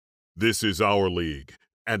This is our league,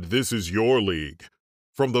 and this is your league.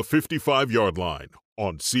 From the 55-yard line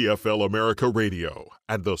on CFL America Radio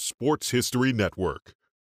and the Sports History Network.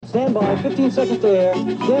 Stand by, 15 seconds to air.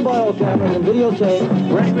 Stand by all cameras and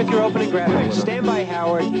videotape. Ready with your opening graphics. Stand by,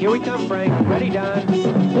 Howard. Here we come, Frank. Ready, Don.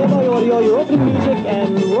 Stand by audio, your opening music,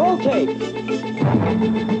 and roll tape.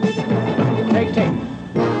 Take tape.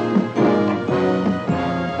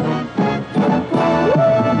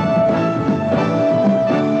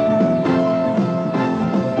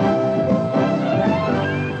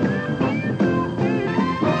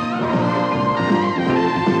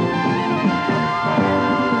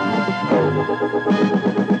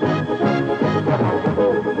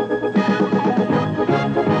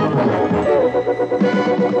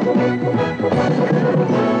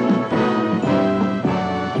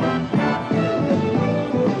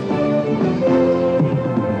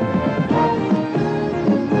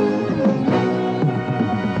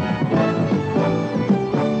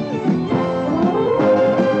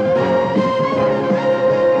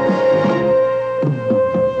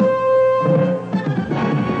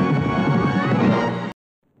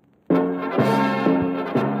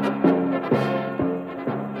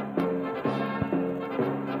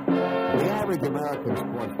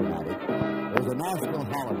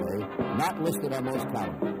 Listed on most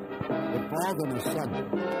calendars. It falls on a Sunday,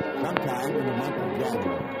 sometime in the month of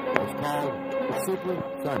January. It's called Super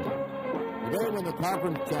Sunday. Today, when the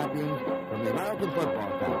conference champions from the American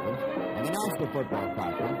Football Conference and the National Football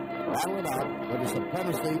Conference battle it out for the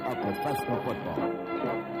supremacy of professional football.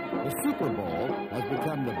 The Super Bowl has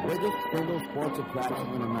become the biggest single sports attraction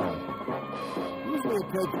in America. Usually it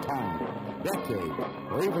takes time, decades,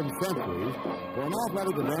 or even centuries for an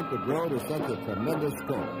athletic event to grow to such a tremendous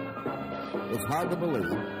scope. It's hard to believe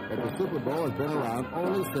that the Super Bowl has been around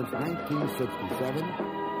only since 1967,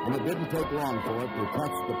 and it didn't take long for it to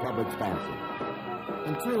touch the public's fancy.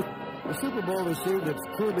 In truth, the Super Bowl received its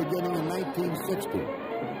true beginning in 1960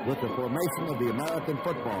 with the formation of the American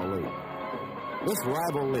Football League. This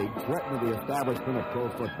rival league threatened the establishment of pro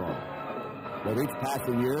football. With each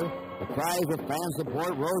passing year, the cries of fan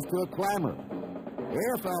support rose to a clamor. The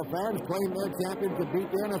AFL fans claimed their champion could beat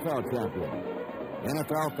the NFL champion.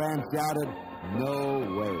 NFL fans shouted, "No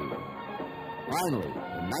way." Finally,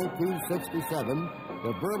 in 1967,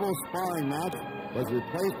 the verbal sparring match was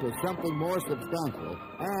replaced with something more substantial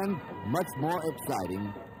and much more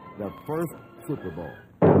exciting, the first Super Bowl.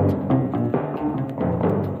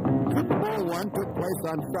 Super Bowl I took place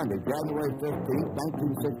on Sunday, January 15,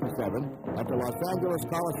 1967, at the Los Angeles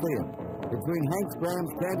Coliseum between Hank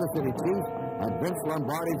Graham's Kansas City Chiefs and Vince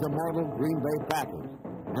Lombardi's immortal Green Bay Packers.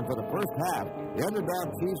 And for the first half, the underdog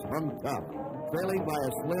Chiefs hung tough, trailing by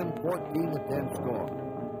a slim 14-10 score.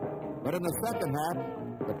 But in the second half,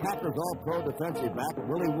 the Packers' all-pro defensive back,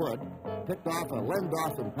 Willie Wood, picked off a Len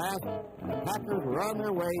Dawson pass, and the Packers were on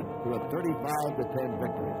their way to a 35-10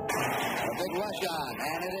 victory. A big rush on,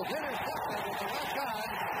 and it is intercepted with the rush on.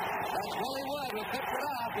 That's Willie Wood who picked it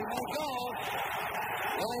up. He may go.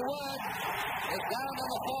 Willie Wood is down to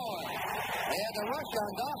the floor. They had the rush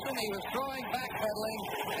on Dawson. He was throwing, backpedaling,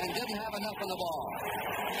 and didn't have enough of the ball.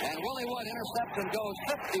 And Willie Wood intercepts and goes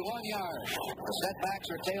 51 yards. The setbacks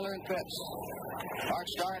are Taylor and Pitts. Mark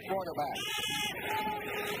Starr at quarterback.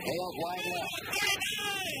 Hales wide left.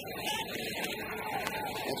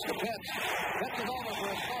 It's to Pitts. Pitts is over for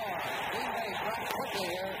a score. Green Bay strikes quickly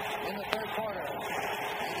here in the third quarter.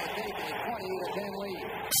 And they take a 20-10 lead.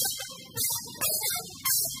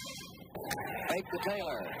 Fake to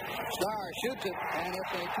Taylor. Starr shoots it, and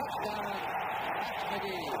it's a touchdown. Max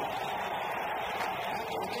McGee. Max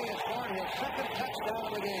McGee has scored his second touchdown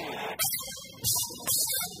of the game.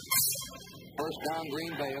 First down,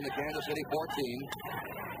 Green Bay in the Kansas City 14.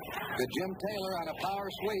 To Jim Taylor on a power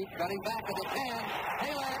sweep, cutting back at the 10.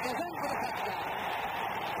 Taylor is in for the touchdown.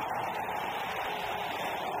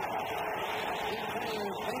 Jim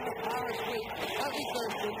Taylor's famous power sweep, Fuzzy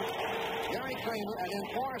Thurston, Gary Kramer, and then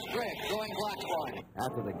Forrest Gregg throwing blocks for him.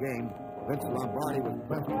 After the game, Vince Lombardi was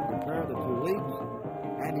pressed to compare the two leagues,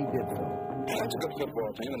 and he did so. That's a good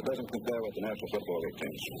football team, and it doesn't compare with the National Football League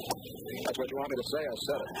teams. That's what you want me to say, I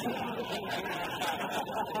said it.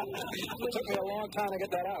 It took me a long time to get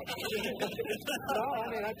that out. No, I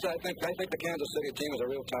mean, I think the Kansas City team is a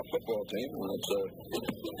real top football team, and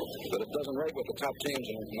but it doesn't rate with the top teams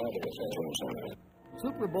in the That's what I'm saying.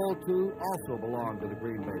 Super Bowl II also belonged to the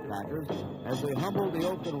Green Bay Packers as they humbled the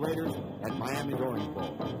Oakland Raiders at Miami's Orange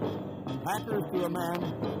Bowl. Packers to a man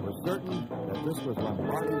were certain that this was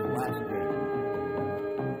Lombardi's last game.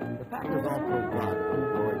 The Packers all proved God for the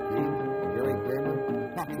glory team. Gary Kramer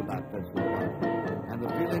talks about Fences Park and the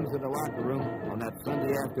feelings in the locker room on that Sunday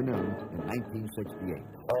afternoon in 1968.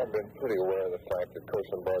 I've been pretty aware of the fact that Coach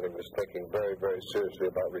Lombardi was thinking very, very seriously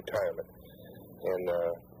about retirement. And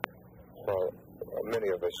while many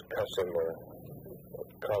of us cuss him or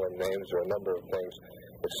call him names or a number of things,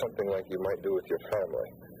 it's something like you might do with your family.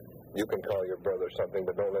 You can call your brother something,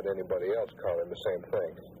 but don't let anybody else call him the same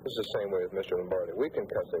thing. This is the same way with Mr. Lombardi. We can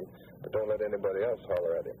cuss him, but don't let anybody else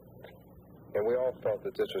holler at him. And we all felt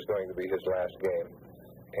that this was going to be his last game.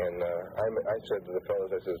 And I said to the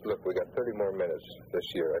fellows, I said, look, we got 30 more minutes this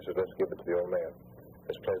year. I said, let's give it to the old man.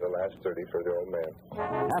 Let's play the last 30 for the old man.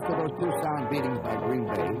 After those two sound beatings by Green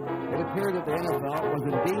Bay, it appeared that the NFL was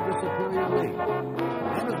indeed the superior league.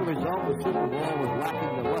 And as a result, the Super Bowl was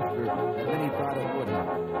lacking the luster that many thought it would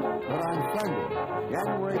have. But on Sunday,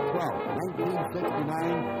 January 12,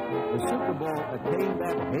 1969, the Super Bowl attained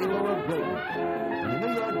that halo of greatness. And the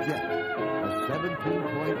New York Jets, a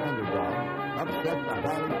 17-point underdog, upset the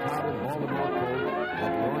highly touted Baltimore Colts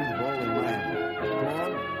at the Orange Bowl in Miami.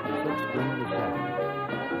 Scored 16-7.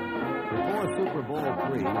 Before Super Bowl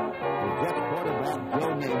III, the Jets quarterback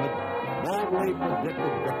Joe Namath boldly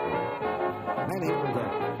predicted victory. Many was a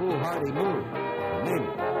foolhardy move.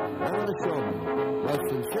 Namath, never the showman, was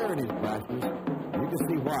sincere in his practice. You can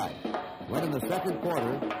see why. When in the second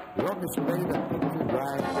quarter, he orchestrated a picture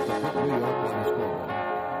drive to put New York on the scoreboard.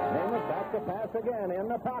 Namath back to pass again in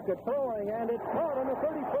the pocket, throwing, and it's caught on the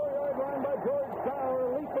 34-yard line by George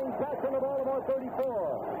Sauer, leaping back to the Baltimore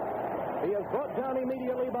 34. He is brought down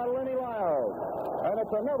immediately by Lenny Lyles. And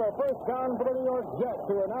it's another first down for the New York Jets,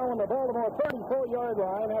 who are now on the Baltimore 34-yard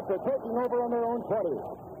line after taking over on their own 20.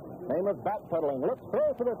 Namath backpedaling, looks throw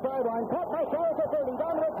to the sideline, caught by Sauer at the 30,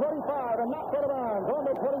 down to the 25, and knocked out of bounds on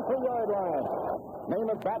the 23-yard line.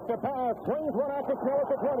 Namath back to pass, swings one out to Snell at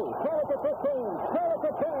the 20, Snell at the 15, Snell at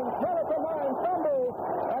the 10, Snell at the 9, fumbles,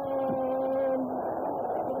 and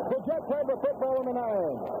the Jets have the football on the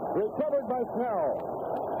 9. Recovered by Snell.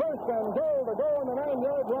 First and goal to go on the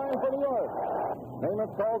 9-yard line for New York.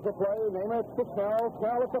 Namath calls the play. Namath to Snell.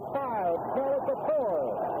 Snell at the 5. Snell at the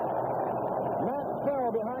 4. Matt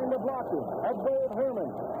Snell behind the blocking of Dave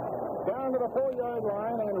Herman. Down to the 4-yard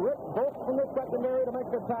line, and Rick Bolt from the secondary to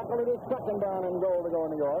make the tackle. It is second down and goal to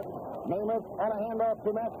go in New York. Namath on a handoff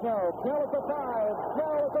to Matt Snell. Snell at the 5.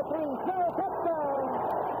 Snell at the 3. Snell touchdown.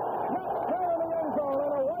 Matt Snell in the end zone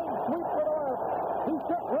and a wide sweep to the left. He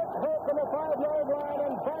took Rick Bolt from the 5-yard line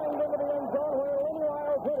and banged into the end zone where Lenny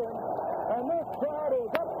Lyles hit him. And this crowd is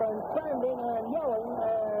up and standing and yelling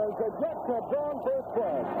as the Jets have drawn first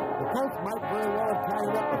play. The Colts might very well have tied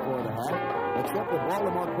it up before the half, except the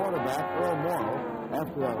Baltimore quarterback, Earl Morrall,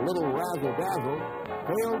 after a little razzle-dazzle,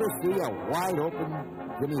 failed to see a wide-open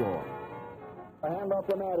Jimmy Orr. A handoff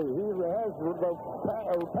to Matty. He has the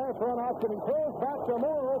pass run option. He throws back to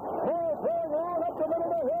Morrall. Morrall throwing on up the middle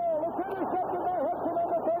of the hill. It's intercepted by Hudson on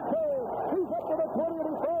the 13. He's up to the 20 and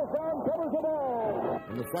he falls down, covers the ball.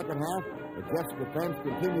 In the second half, the Jets' defense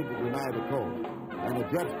continued to deny the Colts, and the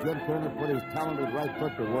Jets' Jim Turner put his talented right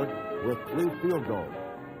foot to work with 3 field goals.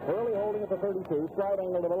 Early holding at the 32, side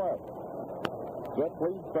angle to the left. Jets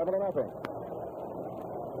lead 7-0.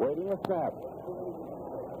 Waiting a snap.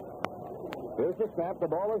 Here's the snap. The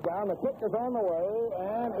ball is down. The kick is on the way,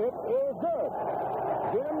 and it is good.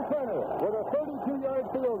 Jim Turner with a 32-yard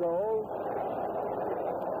field goal.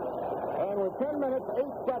 And with 10 minutes, 8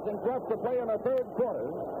 seconds left to play in the third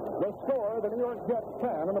quarter, the score, the New York Jets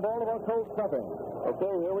 10 and the Baltimore Colts nothing.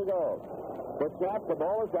 Okay, here we go. The snap, the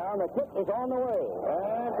ball is down. The kick is on the way,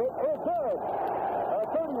 and it is good. A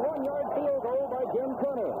 31-yard field goal by Jim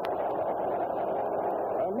Turner.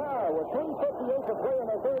 And now, with 3:58 to play in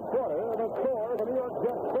the third quarter, the score, the New York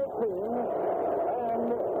Jets 13 and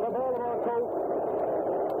the Baltimore Colts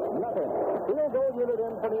nothing. Field goal unit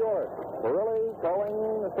in for New York. Really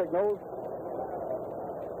calling the signals.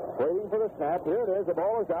 Waiting for the snap. Here it is. The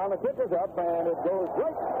ball is down. The kick is up, and it goes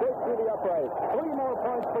right straight through the upright. 3 more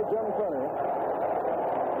points for Jim Turner.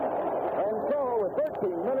 And so, with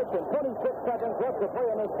 13 minutes and 26 seconds left to play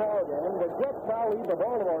in this ball game, the Jets now lead the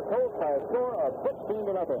Baltimore Colts by a score of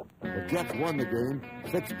 16-0. The Jets won the game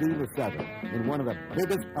 16-7 in one of the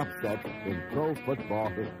biggest upsets in pro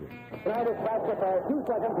football history. Unitas backs up by 2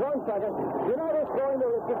 seconds, 1 second. Unitas going to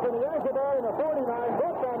Richardson. He has the ball in the 49,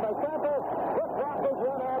 brought down by Sample. Rick Rockers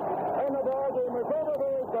run out, and the ball game is over.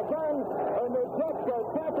 There is the gun, and the Jets are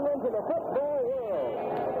champions of the football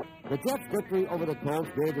world. The Jets' victory over the Colts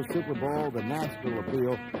gave the Super Bowl the national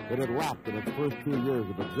appeal that it lacked in its first 2 years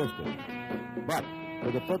of existence. But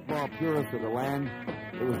for the football purists of the land,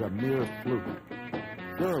 it was a mere fluke.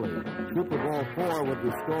 surely Super Bowl IV would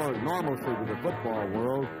restore normalcy to the football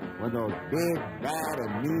world when those big, bad,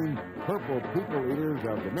 and mean purple people eaters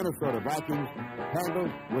of the Minnesota Vikings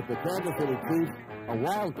handled with the Kansas City Chiefs a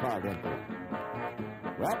wild card entry.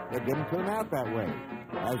 Well, it didn't turn out that way,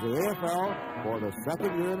 as the AFL, for the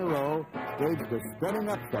second year in a row, staged a stunning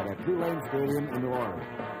upset at Tulane Stadium in New Orleans.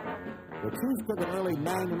 The Chiefs took an early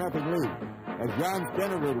 9-0 lead, as Jan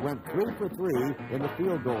Stenerud went 3 for 3 in the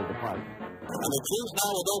field goal department. And the Chiefs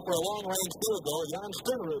now will go for a long-range field goal. Jan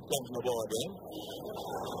Stenerud comes in the ball game.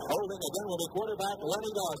 Holding again will be quarterback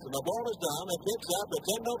Lenny Dawson. The ball is down. It kicks up. It's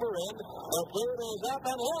end over end. The field is up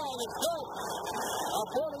and long. It's good. A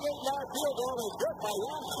 48-yard field goal is good by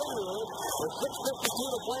Jan Stenerud with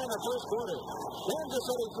 6:52 to play in the first quarter. Kansas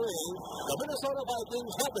City 3, the Minnesota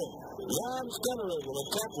Vikings nothing. Jan Stenerud will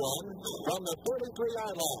attempt one from the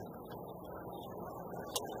 33-yard line.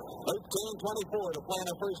 13:24 to play in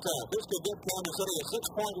the first half. This could give Kansas City a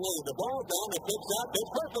 6-point lead. The ball down, it picks up,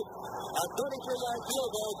 it's perfect. A 33-yard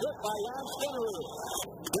field goal, good by Jan Stenerud.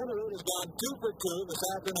 Stenerud has gone 2 for 2 this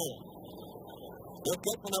afternoon. Good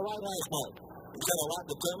kick from the right hash mark. He said a lot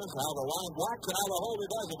determines how the line blocks and how the holder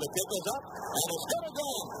does it. The kick is up, and it's good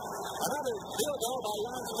again. Another field goal by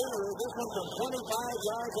Jan Stenerud, this one from 25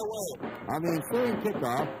 yards away. On the ensuing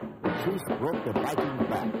kickoff, the Chiefs broke the Vikings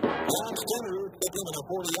back. Jan Stenerud took him in the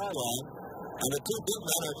 40-yard line, and the two big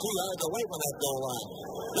men are 2 yards away from that goal line.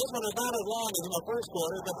 This one is not as long as in the first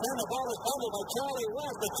quarter. The ball is fumbled by Charlie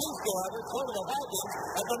West. The Chiefs go out. It's over the Vikings.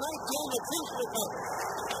 At the 19, the Chiefs recover.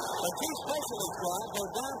 The Chiefs specialist squad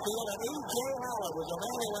goes downfield, and E.J. Howard was the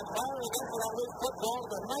man who went firing in for that loose football to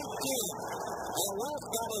the 19. And West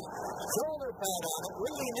got his shoulder pad on it,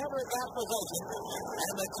 really never got possession,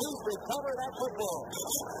 and the Chiefs recovered that football.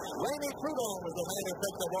 Randy Prudhomme was the man who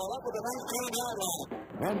picked the ball up at the 19-yard line.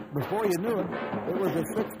 And before you knew it was a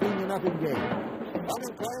 16-0 game.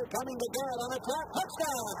 Coming player, coming to Garrett on a trap,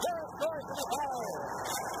 touchdown! Garrett scores for the Fire.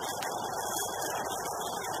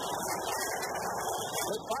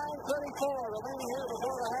 With 5:34 remaining here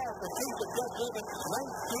before the half, the Chiefs have just driven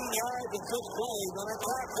 19 yards in 6 plays on a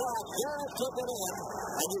trap block. Garrett took it in,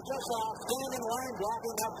 and you just saw standing line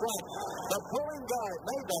blocking up front. The pulling guard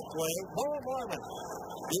made that play, Paul Mormon.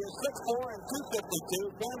 He is 6'4" and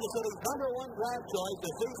 252, Kansas City's #1 draft choice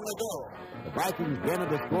a season ago. The Vikings dented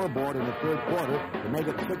the scoreboard in the third quarter to make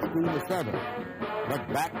it 16-7. But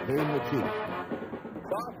back came the Chiefs.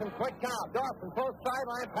 Dawson, quick count. Dawson, close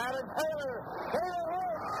sideline pattern. Taylor hits.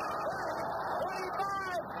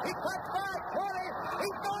 25. He cuts back. 20.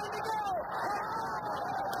 He's going to go.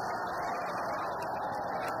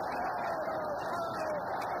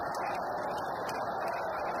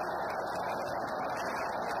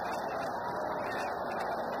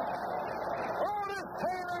 Otis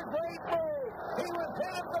Taylor, great move. He was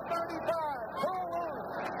hit at the 35. Pull loose.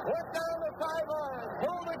 Went down the sideline.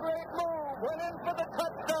 Pulled a great move. Went in for the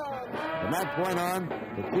touchdown. From that point on,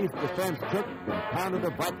 the Chiefs defense took and pounded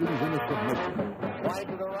the Vikings into submission. Wide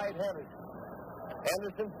to the right,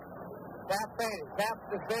 Henderson. Tap fading. Tap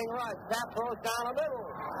is being rushed. Tap throws down the middle.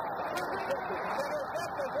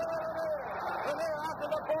 From there out to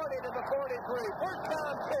the 40 to the 43. First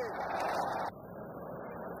down, Chiefs.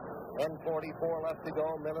 10:44 left to go.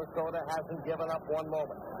 Minnesota hasn't given up one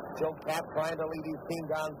moment. Joe Kapp trying to lead his team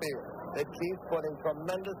downfield. The Chiefs putting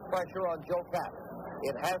tremendous pressure on Joe Kapp.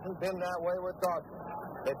 It hasn't been that way with Dawson.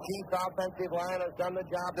 The Chiefs offensive line has done the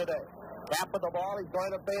job today. Kapp with the ball. He's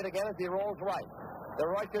going to fade again as he rolls right. The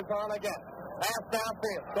rush is on again. Pass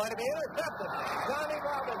downfield. Going to be intercepted. Johnny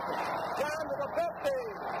Robinson down to the 50.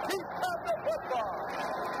 Chiefs have the football.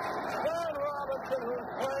 John Robinson, who's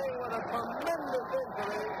playing with a tremendous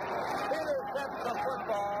injury, intercepts the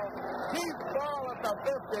football. Chiefs ball at the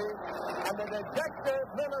 50, and the dejected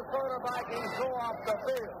Minnesota Vikings go off the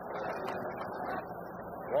field.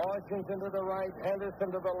 Washington to the right,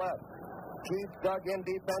 Henderson to the left. Chiefs dug in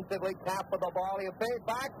defensively, Kapp with the ball. He paid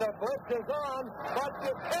back, the blitz is on, but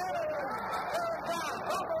Buchanan goes down,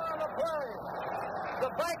 fumble on the play. The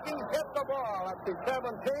Vikings hit the ball at the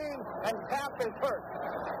 17, and Kapp is hurt.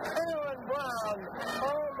 Aaron Brown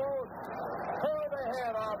almost tore the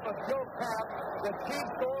head off of Joe Kapp. The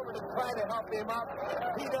Chiefs go over to try to help him up.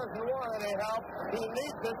 He doesn't want any help. He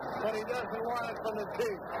needs it, but he doesn't want it from the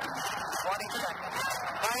Chiefs. 20 seconds.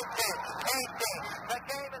 19, 18. The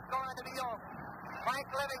game is going to be over.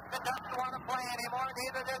 Mike Livingston doesn't want to play anymore.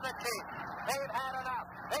 Neither does the Chiefs. They've had enough.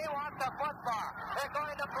 They want the football. They're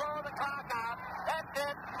going to blow the clock out. That's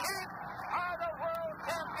it. Chiefs are the world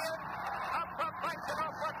champions of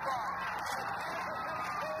professional football.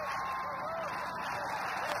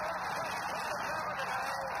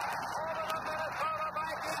 Over the Minnesota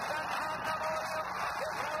Vikings and pandemonium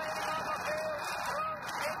is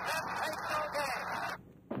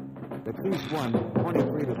the Chiefs won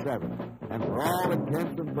 23-7. And for all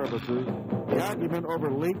intents and purposes, the argument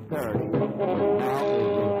over league parity now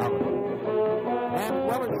is reality. And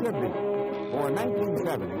well, it should be. For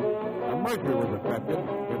 1970, a merger was effected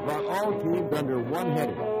that brought all teams under one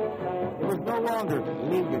heading. It was no longer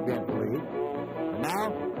league against league.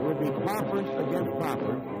 Now it would be conference against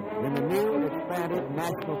conference in the new expanded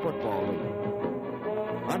National Football League.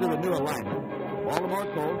 Under the new alignment, Baltimore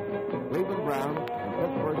Colts, Cleveland Browns, and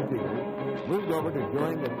Pittsburgh Steelers moved over to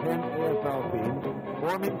join the 10 AFL teams,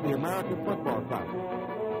 forming the American Football Conference,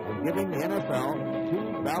 and giving the NFL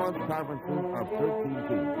 2 balanced conferences of 13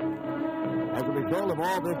 teams. As a result of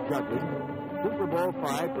all this juggling, Super Bowl V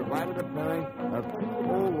provided a pairing of 2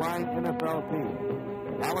 old-line NFL teams,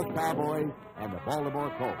 the Dallas Cowboys and the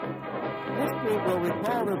Baltimore Colts. History will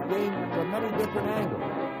recall this game from many different angles.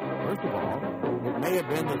 First of all, it may have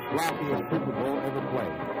been the sloppiest Super Bowl ever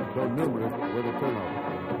played, so numerous were the turnovers.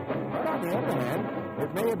 But on the other hand,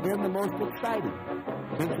 it may have been the most exciting,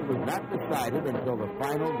 since it was not decided until the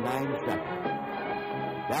final 9 seconds.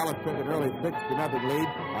 Dallas took an early 6-0 lead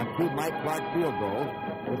on 2 Mike Clark field goals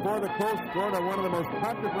before the Colts scored on one of the most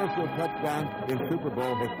controversial touchdowns in Super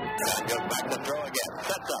Bowl history. Goes back to throw again.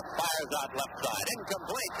 Sets up. Fires out left side.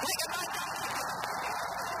 Incomplete. Taken by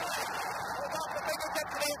goes off the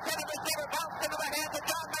fingertips of the intended receiver. Bounced into the hands of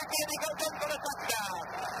John Mackey, and he goes in for the touchdown.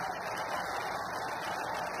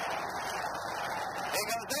 He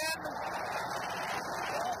goes in.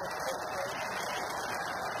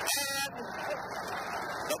 And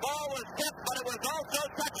the ball was tipped, but it was also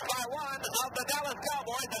touched by one of the Dallas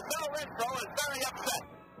Cowboys, and Bill Renfro is very upset.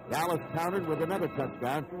 Dallas countered with another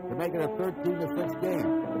touchdown to make it a 13-6 game.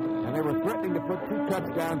 And they were threatening to put 2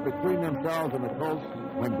 touchdowns between themselves and the Colts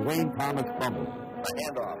when Dwayne Thomas fumbled. The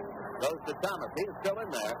handoff goes to Thomas. He's still in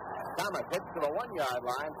there. Thomas hits to the 1-yard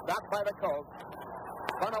line, stopped by the Colts,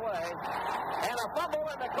 spun away, and a fumble,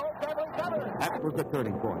 and the Colts have recovered. That was the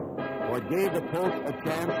turning point, for it gave the Colts a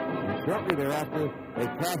chance, and shortly thereafter, they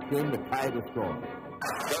cashed in to tie the score.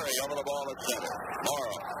 Curry over the ball at center.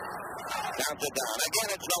 Morrow counts it down. Again,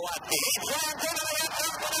 it's Nowatzki. He slams into the end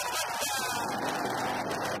zone for the touchdown.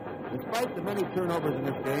 Despite the many turnovers in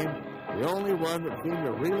this game, the only one that seemed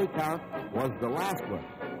to really count was the last one,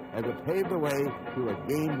 as it paved the way to a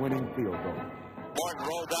game-winning field goal. Morton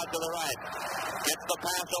rolls out to the right. Gets the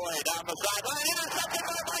pass away down the sideline. Intercepted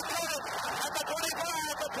by Mike Curtis at the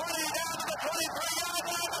 25, the 20, down to the 23-yard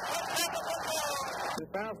line. The touchdown to football. It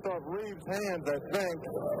bounced off Reeves' hands, I think.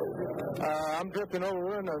 I'm drifting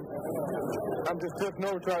over, and I'm just drifting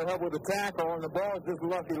over trying to help with the tackle, and the ball was just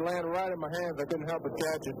lucky to land right in my hands. I couldn't help but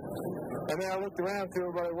catch it. And then I looked around to see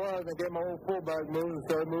where everybody was, and gave my old fullback moves and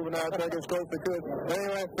started moving out, trying to get as close as I could.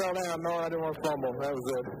 Anyway, I fell down. No, I didn't want to fumble. That was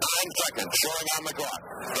it. 9 seconds showing on the clock.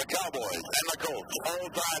 The Cowboys and the Colts all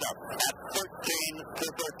tied up at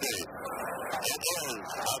 13-13. It is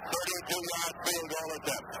a 32-yard field goal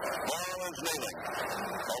attempt. Morrow is kneeling.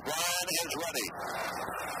 O'Brien is ready.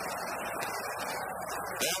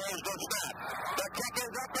 There is the snap. The kick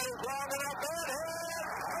is up and is long enough. It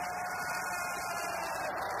hits!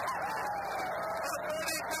 A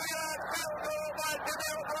 32-yard field goal by Jimmy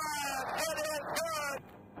O'Brien. It is good.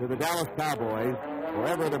 To the Dallas Cowboys,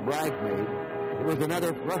 forever the bridesmaid, it was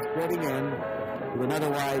another frustrating end to an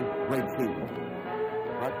otherwise great season.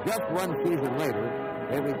 But just one season later,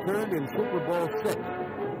 they returned in Super Bowl VI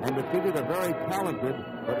and defeated a very talented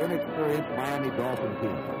but inexperienced Miami Dolphin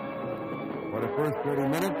team. For the first 30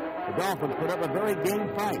 minutes, the Dolphins put up a very game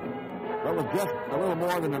fight. But with just a little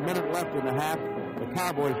more than a minute left in the half, the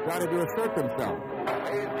Cowboys started to assert themselves.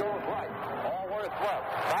 Hayes goes right. Allworth left.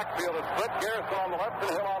 Backfield is split. Garrison on the left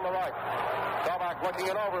and Hill on the right. Staubach looking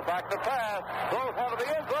it over. Back to pass. Throws one to the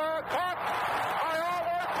end zone. Caught by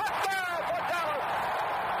Allworth. Touchdown for Dallas.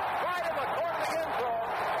 Right in the corner of the end zone.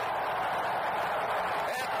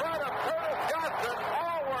 In front of Curtis Johnson,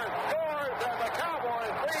 Allworth scores, and the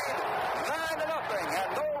Cowboys lead 9-0. And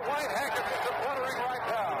no white handkerchiefs are fluttering right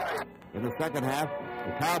now. In the second half,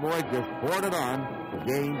 the Cowboys just poured it on to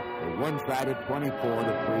gain a one-sided 24-3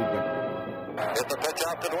 victory. Get the pitch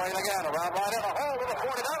out to Dwayne again. Around right in a hole to the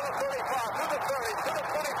 40, down to the 35, to the 30, to the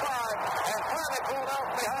 25, and finally pulled out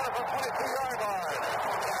behind him from 22-yard line.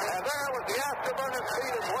 And there was the afterburner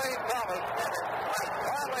speed of Dwayne Thomas.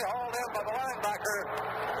 Finally hauled in by the linebacker,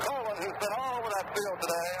 Nolan, who's been all over that field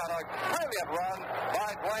today on a brilliant run by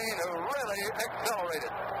Dwayne, who really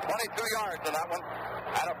accelerated. 22 yards in that one.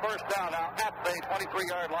 And a first down now at the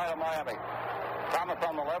 23-yard line of Miami. Thomas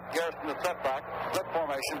on the left, Garrison the setback, split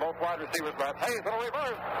formation, both wide receivers left. Hayes in a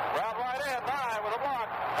reverse, round right in, Nye with a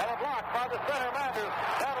block, and a block by the center, Manders,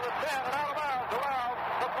 down to the 10 and out of bounds around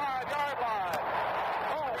the 5-yard line.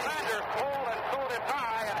 Oh, Manders is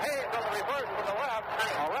high, and Hayes on the reverse from the left,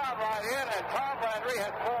 around right in, and Tom Landry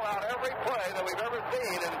has pulled out every play that we've ever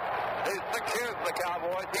seen in these 6 years of the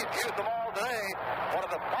Cowboys. He's used them all today. One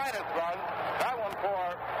of the finest runs. That one for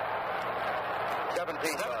 17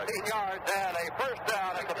 yards and a first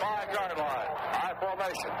down at the 5-yard line. High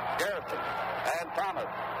formation. Garrison and Thomas.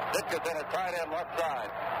 Ditka in at tight end left side.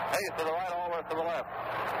 Hayes to the right, Allworth to the left.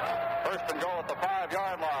 First and goal at the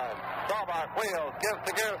 5-yard line. Staubach wheels, gives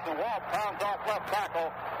to Garrison. Walt pounds off left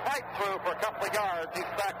tackle. Fight through for a couple of yards. He's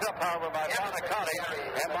stacked up, however, by Bonaconte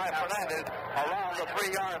and by Fernandez around the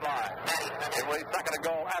 3-yard line. It was second and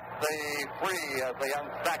goal at the 3 as they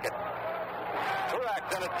unstack it. Truax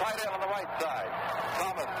in at tight end on the right side.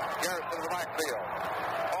 Thomas, Garrison in the backfield.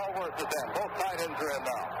 Allworth is in. Both tight ends are in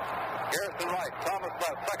now. Garrison right, Thomas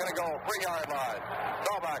left, second and goal, 3-yard line.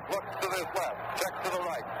 Staubach looks to his left, checks to the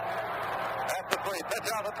right. At the 3,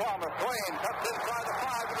 pitch out to Thomas. Dwayne cuts inside the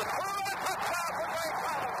 5 to the 2, and a touchdown for Dwayne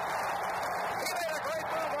Thomas. He made a great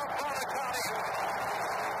move on Bonaconte.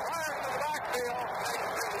 Fires to the backfield.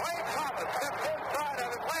 Dwayne Thomas steps inside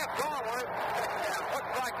of it, left Allworth.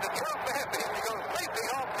 Looks like the true Memphis. He goes leaping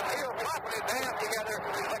off the field, clapping his hands together.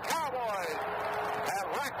 The Cowboys have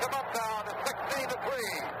racked them up now to 16-3.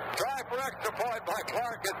 Drive for extra point by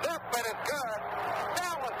Clark is up and it's good.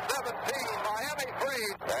 Dallas 17, Miami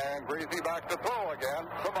 3. And Greasy back to throw again.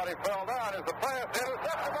 Somebody fell down as the pass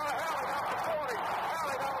intercepted by Halley down to 40.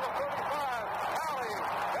 Halley down to the 35. Halley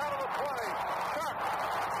down to the 20. Chuck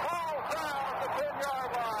falls down at the 10-yard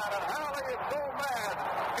line, and Halley is so mad.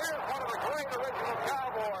 Here's one of the great original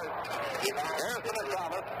Cowboys. Garrison and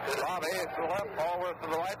Thomas. Bob Hayes to the left, Allworth to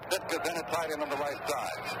the right. Ditka's in at tight end on the right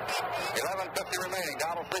side. 11:50 remaining.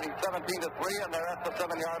 Donald leading 17-3, and they're at the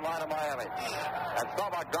 7-yard line of Miami. And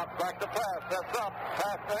Staubach drops back to pass. Sets up.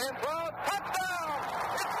 Pass to the end zone. Touchdown!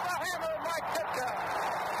 It's the hammer, Mike Ditka.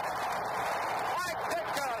 Mike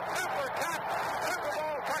Ditka, super catch, Super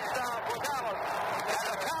Bowl touchdown for Dallas. And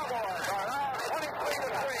the Cowboys are now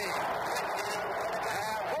 23-3.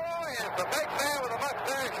 And boy, is the big man with a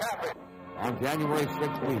mustache happy. On January 16,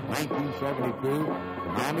 1972, the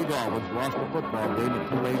Miami Dolphins lost a football game at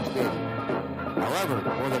Tulane Stadium. However,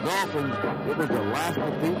 for the Dolphins, it was the last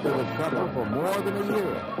defeat they would suffer for more than a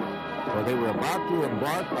year, for they were about to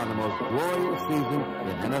embark on the most glorious season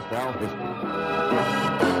in NFL history.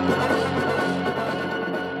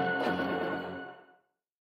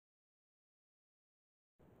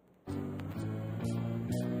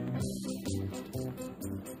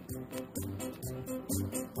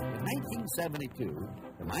 1972,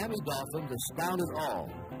 the Miami Dolphins astounded all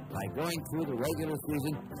by going through the regular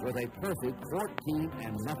season with a perfect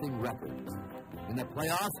 14-0 record. In the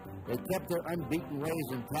playoffs, they kept their unbeaten ways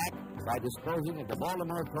intact by disposing of the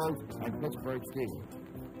Baltimore Colts and Pittsburgh Steelers.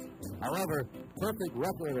 However, perfect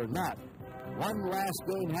record or not, one last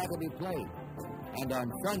game had to be played. And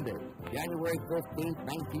on Sunday, January 15,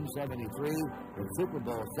 1973, in Super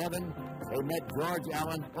Bowl VII, they met George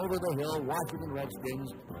Allen over the hill Washington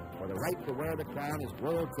Redskins for the right to wear the crown as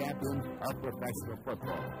world champions of professional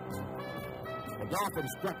football. The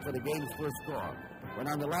Dolphins struck for the game's first score, when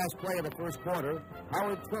on the last play of the first quarter,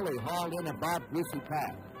 Howard Twilley hauled in a Bob Greasy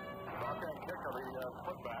pass. Shotgun kick of the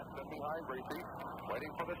putback, then behind Greasy,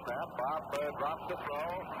 waiting for the snap. Bob drops the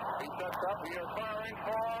throw. He sets up. He is firing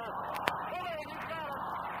for Twilley. He's got it.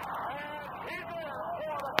 And he's in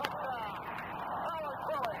for the touchdown. Howard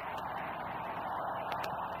Twilley.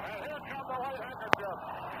 And here comes the white handkerchief.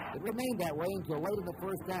 It remained that way until late in the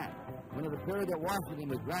first half, when it appeared that Washington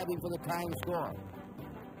was driving for the tying score.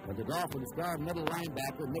 But the Dolphins' star middle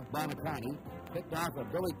linebacker, Nick Bonaconte, picked off a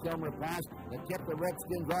Billy Kilmer pass that kept the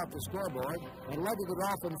Redskins off the scoreboard and led to the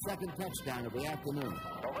Dolphins' second touchdown of the afternoon.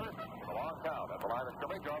 Over, a long count at the line of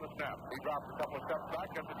scrimmage on the snap. He drops a couple of steps back,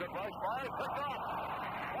 gets a good rush, fires, picked off.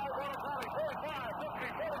 By Bonaconte, 45,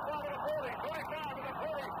 50, 45 to the 40, 25 to the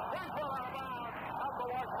 40, he's run out of bounds at the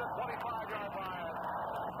Washington 25-yard line.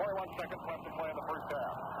 41 seconds left to play in the first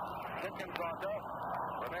half. Kinsonka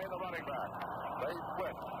remain the running back. They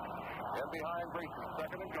switch. In behind Greasy.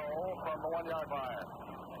 Second and goal from the 1-yard line.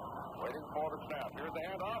 Waiting for the snap. Here's the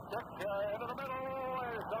handoff. Kick into the middle.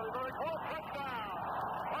 It's very, very close. Touchdown.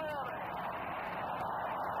 Miami.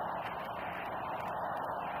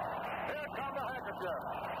 Here come the handkerchief.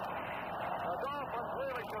 The Dolphins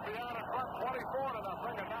really should be out in front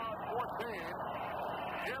 24-0, and now it's 14.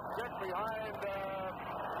 Jim kick behind the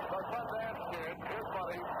Sundance kid, his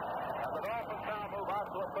buddy, and the Dolphins now move out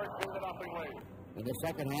to a 13-0 lead. In the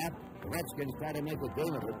second half, the Redskins tried to make a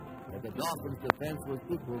game of it, but the Dolphins' defense was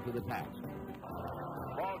equal to the task.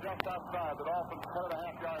 Ball just outside the Dolphins'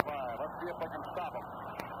 10.5-yard line. Let's see if they can stop them.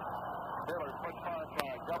 Taylor Rockford far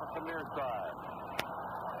side. Jefferson near side.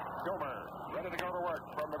 Kilmer ready to go to work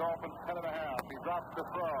from the Dolphins 10.5. He drops the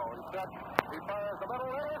throw. He sets. He fires the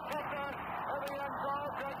middle. Intercepted. In the end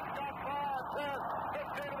zone. Judge Scott 5, 10,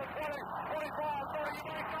 15 to the 20, 25, 30. He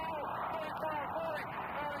might go. 35, 40.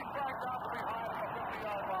 And he's back down to behind at the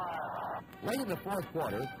 50-yard line. Late in the fourth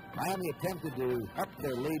quarter, Miami attempted to up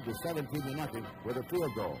their lead to 17-0 with a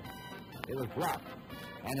field goal. It was blocked,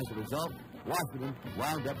 and as a result, Washington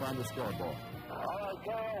wound up on the scoreboard. All right,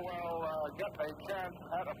 Garrow will get a chance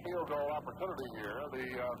at a field goal opportunity here. The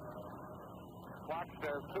clock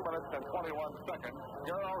says 2 minutes and 21 seconds.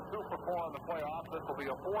 Garrow 2 for 4 in the playoffs. This will be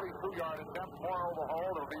a 42-yard attempt, more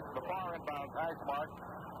overhold. It'll be the far inbound hash mark.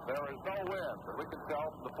 There is no wind, as we can tell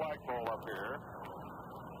from the flagpole up here.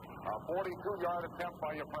 A 42-yard attempt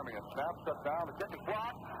by Yepremian. Snap, set down. The kick is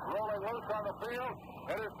blocked. Rolling loose on the field.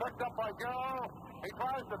 It is picked up by Garrow. He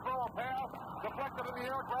tries to throw a pass. Deflected in the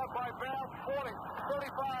air. Grabbed by Bass. 40,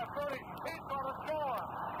 35, 30. He's going to score.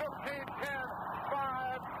 15, 10,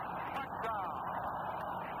 5. Touchdown.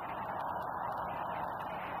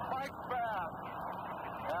 Mike Bass.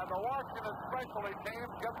 And the Washington specialty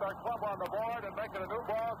teams get their club on the board and make it a new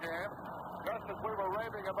ball game. Just as we were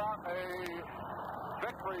raving about a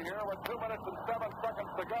victory here with 2 minutes and 7 seconds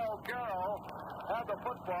to go. Garrow had the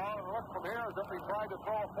football and looked from here as if he tried to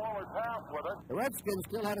throw a forward pass with it. The Redskins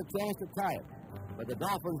still had a chance to tie it, but the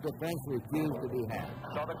Dolphins' defense refused to be had.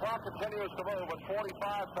 So the clock continues to move with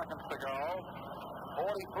 45 seconds to go.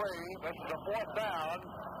 43. This is a fourth down.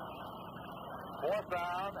 Fourth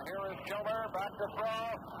down. Here is Kilmer. Back to throw.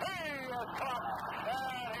 He is caught.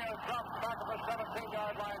 And he is dropped back at the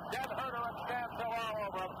 17-yard line. Dead Herder and standstill all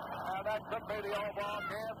over him. And that could be the old ball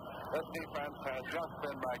game. This defense has just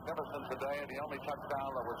been magnificent today. The only touchdown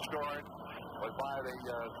that was scored was by the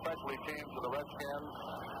specialty teams of the Redskins.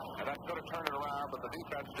 And that could have turned it around, but the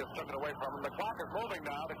defense just took it away from them. The clock is moving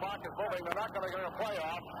now. The clock is moving. They're not going to get a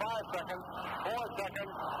playoff. 5 seconds, 4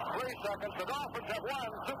 seconds, 3 seconds. The Dolphins have won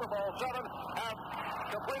Super Bowl 7, have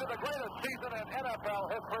completed the greatest season in NFL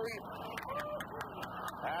history.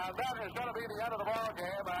 And that is going to be the end of the ball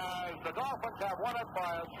game as the Dolphins have won it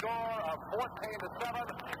by a score of 14-7.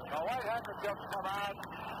 The white handkerchiefs come out.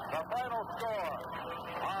 The final score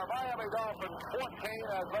are Miami Dolphins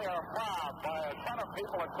 14 as they are plowed by a ton of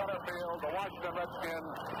people at center field. The Washington Redskins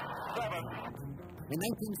 7. In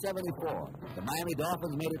 1974, the Miami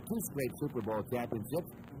Dolphins made it 2 straight Super Bowl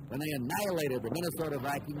championships when they annihilated the Minnesota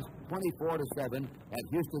Vikings 24-7 at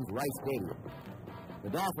Houston's Rice Stadium. The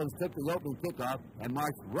Dolphins took the opening kickoff and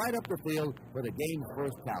marched right up the field for the game's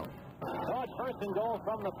first tally. So it's first and goal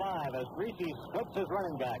from the 5 as Greasy splits his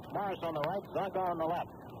running backs. Morris on the right, Zonka on the left.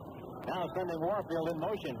 Now sending Warfield in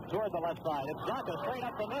motion toward the left side. It's Zonka straight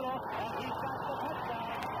up the middle, and he's got the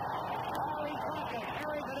touchdown. Larry Zonka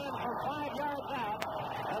carries it in from 5 yards out,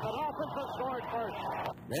 and the Dolphins have scored first.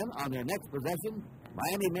 Then, on their next possession,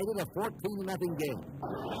 Miami made it a 14-0 game.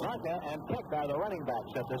 Zonka and Pick are the running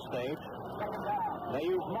backs at this stage. They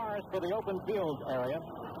use Morris for the open field area.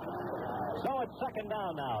 So it's second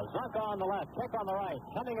down now. Zonka on the left, Pick on the right.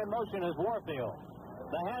 Coming in motion is Warfield.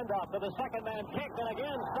 The handoff to the second man, Pick, and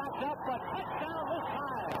again stopped up, but touchdown this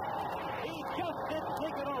time. He just did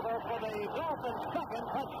sneak it over for the Dolphins' second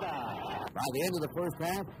touchdown. By the end of the first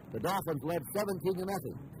half, the Dolphins led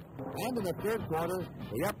 17-0. And in the third quarter,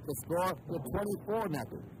 they upped the score to 24-0.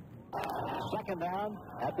 Second down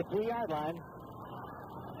at the 3-yard line.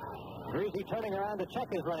 Greasy turning around to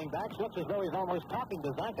check his running backs. Looks as though he's almost talking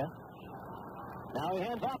to Zonka. Now he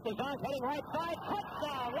hands off to Zonka, heading right side.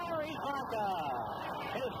 Touchdown, Larry Zonka.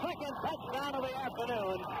 His second touchdown of the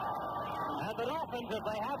afternoon. And the Dolphins, if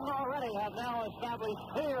they haven't already, have now established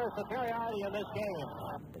clear superiority in this game.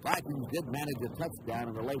 The Vikings did manage a touchdown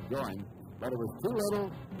in the late going, but it was too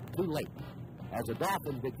little, too late, as the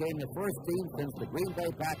Dolphins became the first team since the Green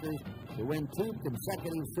Bay Packers to win 2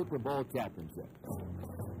 consecutive Super Bowl championships.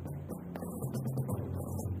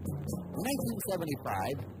 In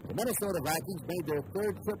 1975, the Minnesota Vikings made their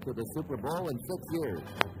 3rd trip to the Super Bowl in 6 years,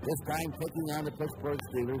 this time taking on the Pittsburgh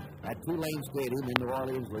Steelers at Tulane Stadium in New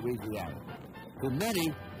Orleans, Louisiana. To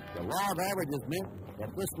many, the law of averages meant that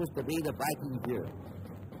this was to be the Vikings' year.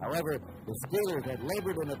 However, the Steelers had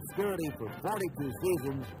labored in obscurity for 42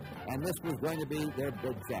 seasons, and this was going to be their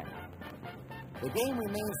big chance. The game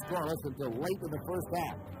remained scoreless until late in the first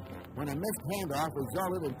half, when a missed handoff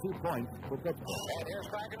resulted in 2 points for Pittsburgh. And here's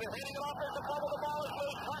Crockett hitting it off. There's a bubble. The ball is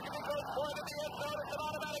loose. Crockett goes for it at the end zone. It's an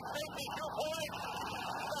automatic safety. 2 points.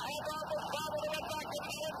 The handoff was bobbled and went back into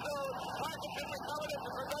the end zone. Crockett recovered it to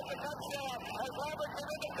prevent the touchdown. As Lambert came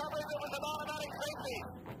into coverage, it was an automatic safety.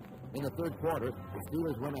 In the third quarter, the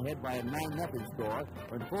Steelers went ahead by a 9-0 score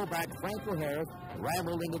when fullback Franco Harris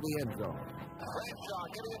rambled into the end zone. Bradshaw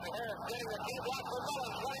getting into Harris, getting a key block for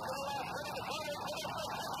Mullins, running to the left, running to Mullins,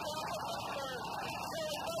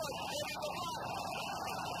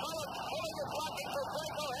 Mullins pulling and blocking for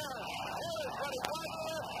Franco Harris. Harris running wide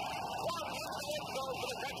left, walking into the end zone for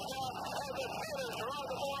the touchdown, and the Steelers are on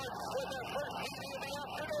the board with their first TD of the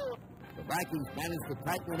afternoon. The Vikings managed to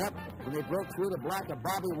tighten it up when they broke through the block of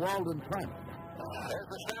Bobby Walden punt. There's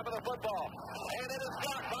the snap of the football, and it is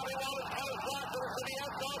blocked. Bobby Walden punt is blocked, and it's in the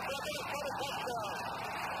end zone for a Minnesota touchdown.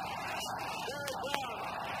 Jerry Brown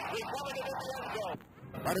recovered it in the end zone.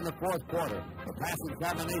 But in the fourth quarter, the passing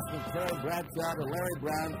combination of Terry Bradshaw to Larry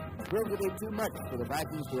Brown proved to be too much for the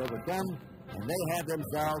Vikings to overcome, and they had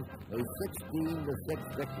themselves a 16-6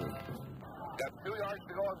 victory. Got 2 yards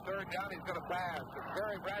to go on third down. He's going to pass.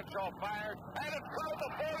 Terry Bradshaw fired, and it's through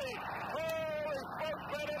the 40. Holy smokes,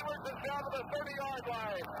 Fred Edwards is down to the 30-yard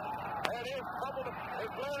line. And his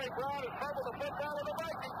Larry Brown has fumbled the football, and the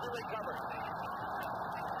Vikings to recover.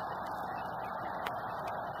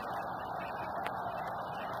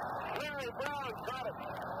 Larry Brown got it.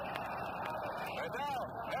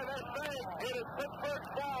 And they're saying it is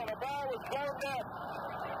Pittsburgh's ball. The ball was blown dead.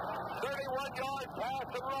 31-yard pass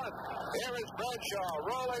and run. Here is Bradshaw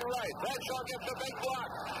rolling right. Bradshaw gets a big block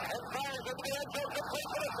and fires into the end zone, complete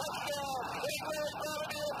for the touchdown. Big Larry Brown in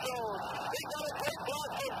the end zone. He got a great block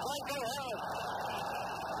from Franco Harris.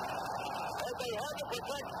 And they had to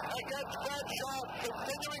protect against Bradshaw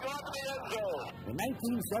continuing on to the end zone. In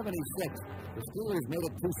 1976, the Steelers made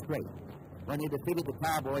it 2 straight when they defeated the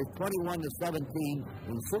Cowboys 21-17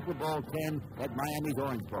 in Super Bowl X at Miami's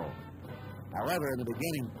Orange Bowl. However, in the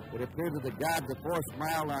beginning, it appeared that the gods of force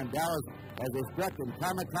smiled on Dallas as they struck in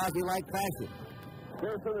kamikaze-like fashion.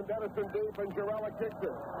 Pearson and Dennison deep, and Jarrella kicks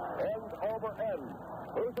it. End over end.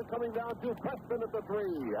 Who's it coming down to? Preston at the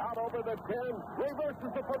 3. Out over the 10.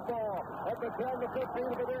 Reverses the football. At the 10, the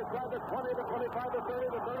 15, to the near side, the 20, the 25, the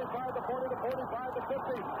 30, the 35, the 40, the 45, the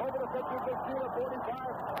 50. Over the 50, the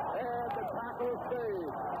 45. And the tackle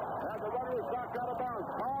stays. And the runner is knocked out of bounds.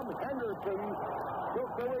 Tom Henderson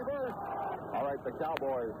took the reverse. All right, the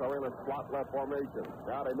Cowboys are in a slot left formation.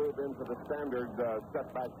 Now they move into the standard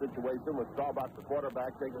setback situation with Staubach, the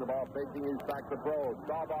quarterback, taking the ball, faking his back to throw.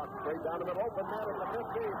 Staubach straight down the middle, open man at the 15.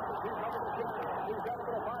 He's over the 10. He's got to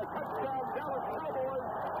get a 5. Touchdown, Dallas Cowboys.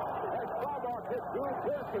 As Staubach hit Drew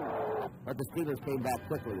Pearson. But the Steelers came back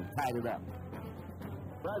quickly and tied it up.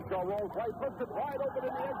 Bradshaw rolls right, puts it wide open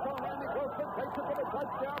in the end zone. Randy Wilson takes it for the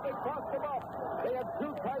touchdown. They crossed him up. They had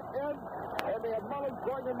 2 tight ends, and they had Mullins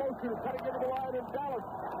going in motion, cutting into the line, and Dallas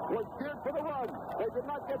was geared for the run. They did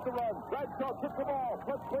not get the run. Bradshaw took the ball,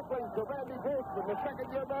 flipped quickly to Randy Wilson, the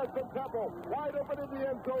second-year Madison Temple, wide open in the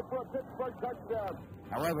end zone for a Pittsburgh touchdown.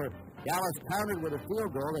 However, Dallas countered with a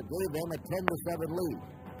field goal that gave them a 10-7 lead.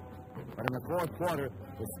 But in the fourth quarter,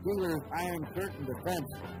 the Steelers' Iron Curtain defense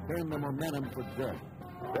turned the momentum for good.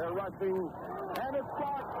 They're rushing, and it's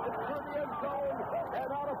blocked. It's through the end zone,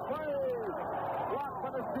 and out of play. Blocked by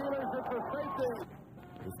the Steelers. It's a safety.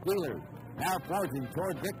 The Steelers, now forging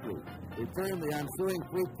toward victory, returned the ensuing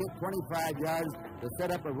free kick 25 yards to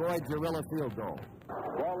set up a Roy Jarrella field goal.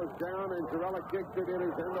 Ball is down, and Jarrella kicks it. It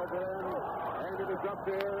is end over end, and it is up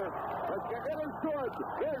there. It is good.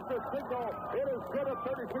 There's the signal. It is good. A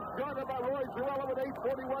 36-yarder by Roy Jarrella with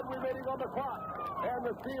 8:41 remaining on the clock. And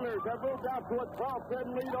the Steelers have moved out to a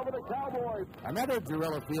 12-10 lead over the Cowboys. Another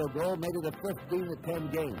Jarrella field goal made it a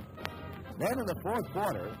 15-10 game. Then in the fourth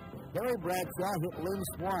quarter, Terry Bradshaw hit Lynn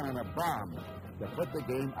Swan on a bomb to put the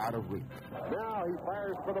game out of reach. Now he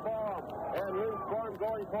fires for the bomb, and Lynn Swan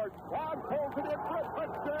going towards Swan, pulls it in for a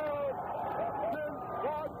touchdown. Lynn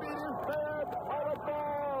Swan beat his man on a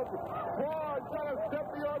bomb. Swan got a step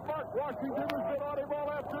beyond Mark Washington has been on him all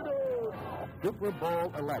afternoon. Super Bowl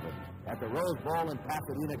 11 at the Rose Bowl in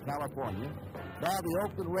Pasadena, California, saw the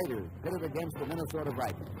Oakland Raiders pitted against the Minnesota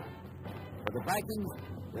Vikings. For the Vikings,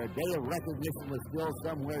 their day of recognition was still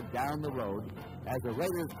somewhere down the road as the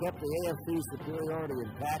Raiders kept the AFC superiority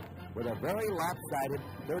intact with a very lopsided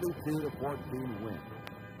 32-14 win.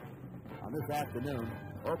 On this afternoon,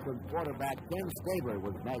 Oakland quarterback Ken Stabler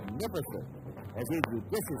was magnificent as he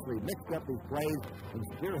judiciously mixed up his plays and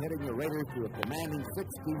spearheading the Raiders to a commanding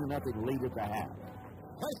 16-0 lead at the half.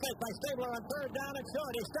 Play fake by Stabler on third down and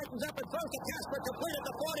short. He straightens up and throws to Casper, complete at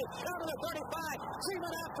the 40, down to the 35.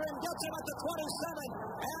 Seaman after him, gets him at the 27.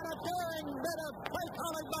 And a daring bit of play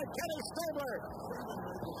calling by Kenny Stabler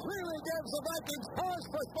really gives the Vikings pause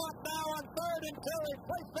for thought now on third and two. He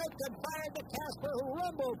play faked and fired to Casper, who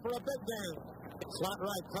rumbled for a big game. Slot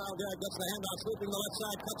right, Carl Garrett gets the handoff, sweeping the left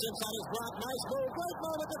side, cuts inside his block. Nice move, great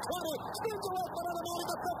move at the 20, spins away from another man at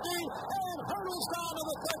the 15, and hurries down to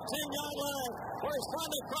the 13-yard line, where he's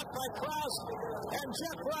finally caught by Krause and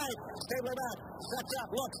Jeff Wright. Stabler back, sets up,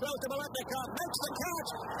 looks, throws to Biletnikoff, makes the catch.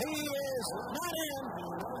 He is not in.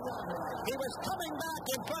 He was coming back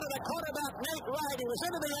in front of the quarterback, Nate Wright. He was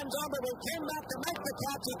into the end zone, but he came back to make the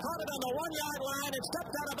catch. He caught it on the 1-yard line and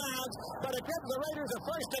stepped out of bounds, but it gives the Raiders a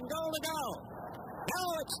first and goal to go.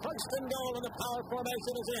 Now it's first and goal, and the power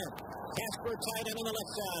formation is in. Casper tight end on the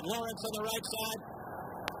left side. Lawrence on the right side.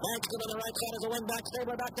 Langston on the right side as a wing-back.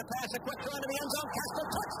 Stabler back to pass. A quick throw into the end zone. Casper,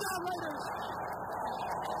 touchdown, Raiders!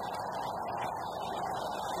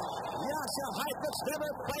 Yasha Heifetz never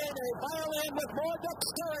played a violin with more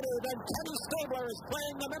dexterity than Kenny Stabler is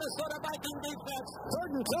playing the Minnesota Viking defense.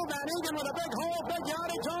 Third and 2, Van Egan with a big hole, big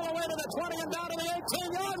yardage all the way to the 20 and down to the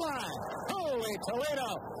 18-yard line. Holy Toledo.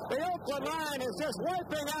 The Oakland line is just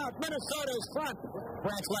wiping out Minnesota's front.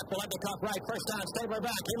 Branch left, Biletnikoff right, first down, Stabler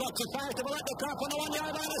back. He looks as fast to Biletnikoff on the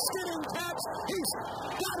 1-yard line, a skidding catch. He's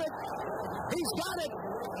got it. He's got it.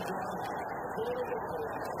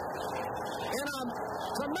 In a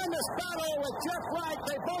tremendous battle with Jeff Wright,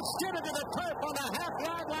 they both skidded to the turf on the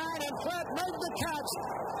half-yard line, and Fred made the catch.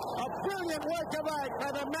 A brilliant work of art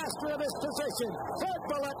by the master of his position, Fred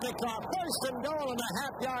Biletnikoff, first and goal on the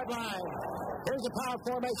half-yard line. Here's the power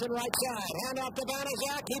formation right side. Hand off to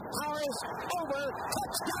Banaszak. He powers over.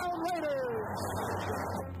 Touchdown Raiders.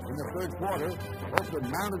 In the third quarter, Oakland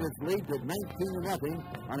mounted its lead to 19-0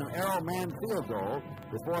 on an Arrowman field goal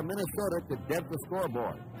before Minnesota could dent the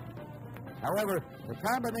scoreboard. However, the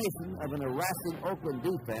combination of an harassing Oakland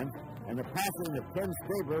defense and the passing of Ken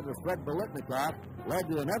Stabler to Fred Biletnikoff led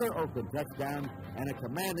to another Oakland touchdown and a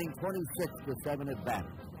commanding 26-7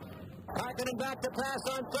 advantage. Harkinen back to pass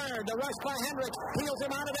on third. The rush by Hendricks. Peels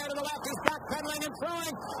him out of there to the left. He's backpedaling and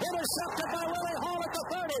throwing. Intercepted by Willie Hall at the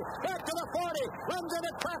 30. Back to the 40. Runs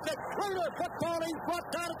into traffic. Raider football. He's brought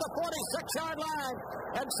down at the 46-yard line.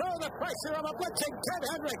 And so the pressure of a blitzing Ted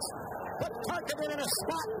Hendricks put Tarkenton in a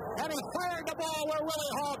spot, and he fired the ball where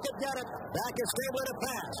Willie Hall could get it. Back is Stabler to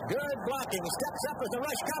pass. Good blocking. Steps up as the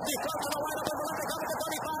rush comes. He throws to the right up to the left. He comes to the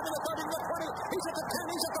 35, to the 30, to the 20. He's at the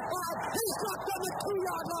 10. He's at the 5. He's dropped on the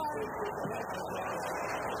 2-yard line.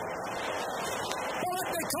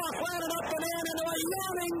 Biletnikoff ran it up and in into a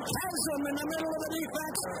yawning chasm in the middle of the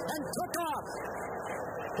defense and took off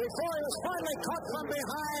before he was finally caught from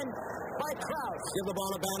behind by Krause. Give the ball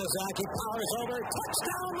to Banaszak. He powers over.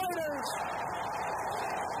 Touchdown Raiders!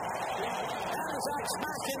 Banaszak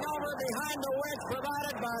smashing over behind the wedge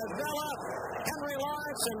provided by Villa, Henry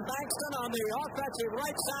Lawrence, and Bankston on the offensive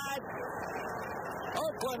right side.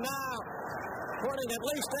 Oakland now putting at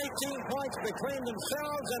least 18 points between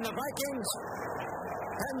themselves and the Vikings.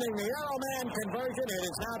 Pending the Arrowman conversion, it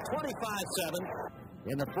is now 25-7.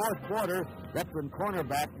 In the fourth quarter, veteran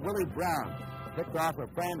cornerback Willie Brown picked off a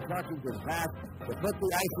Fran Tarkenton pass to put the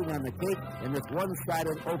icing on the cake in this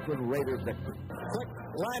one-sided Oakland Raiders victory. Quick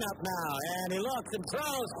lineup now, and he looks and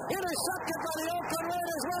throws. Intercepted by the Oakland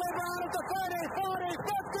Raiders. Willie Brown at the 30, 40,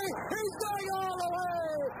 50. He's going all the way.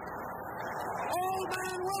 Old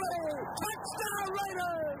man Willie. Touchdown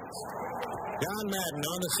Raiders. John Madden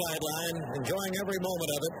on the sideline, enjoying every moment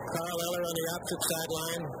of it. Carl Eller on the opposite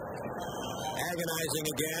sideline, agonizing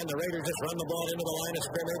again. The Raiders just run the ball into the line of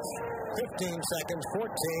scrimmage. 15 seconds,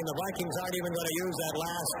 14. The Vikings aren't even going to use that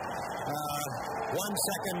last 1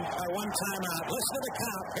 timeout. Listen to the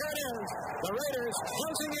count. Here it is. The Raiders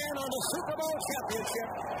closing in on the Super Bowl championship.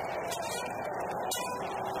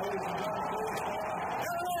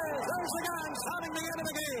 There it is. There's the gun sounding the end of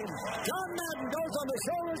the game. John Madden goes on the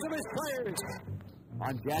shoulders of his players.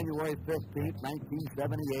 On January 15th,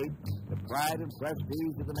 1978, the pride and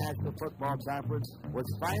prestige of the National Football Conference was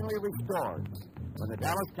finally restored when the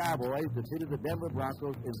Dallas Cowboys defeated the Denver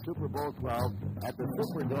Broncos in Super Bowl 12 at the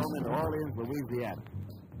Superdome in Orleans, Louisiana.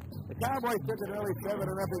 The Cowboys took an early 7-0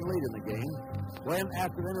 lead in the game when,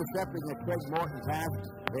 after intercepting a Craig Morton pass,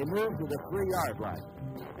 they moved to the 3-yard line.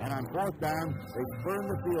 And on fourth down, they spurned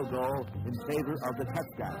the field goal in favor of the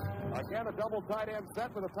touchdown. Again, a double tight end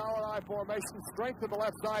set with a power I formation straight to the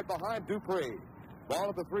left side behind Dupree. Ball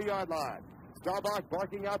at the 3-yard line. Staubach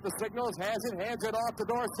barking out the signals, hands it off to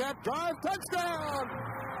Dorsett, drive, touchdown!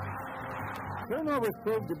 Turnovers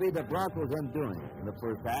proved to be the Broncos' undoing in the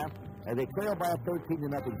first half as they trailed by a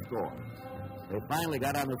 13-0 score. They finally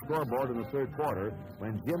got on the scoreboard in the third quarter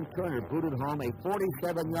when Jim Turner booted home a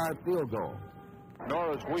 47-yard field goal.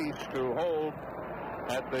 Norris Weiss to hold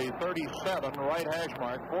at the 37 right hash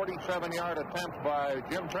mark. 47-yard attempt by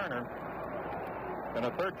Jim Turner in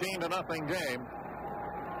a 13-0 game.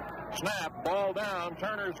 Snap, ball down.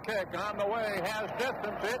 Turner's kick on the way. Has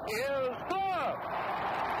distance. It is good.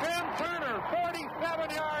 Jim Turner,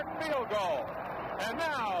 47-yard field goal. And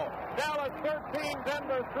now, Dallas 13,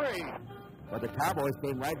 Denver 3. But the Cowboys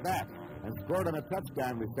came right back and scored on a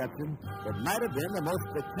touchdown reception that might have been the most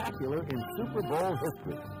spectacular in Super Bowl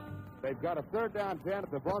history. They've got a 3rd down 10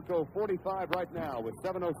 at the Bronco 45 right now with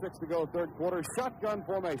 7:06 to go, third quarter. Shotgun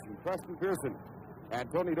formation. Preston Pearson and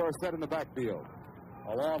Tony Dorsett in the backfield,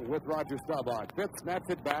 along with Roger Staubach. Fitz snaps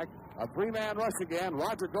it back. A 3-man rush again.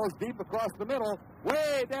 Roger goes deep across the middle,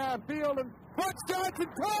 way downfield, and Butch Johnson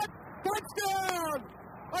caught. Touchdown!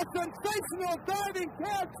 A sensational diving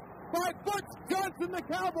catch by Butch Johnson, the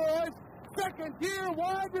Cowboys' second-year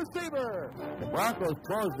wide receiver. The Broncos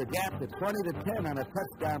closed the gap to 20-10 on a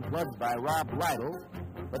touchdown plug by Rob Lytle,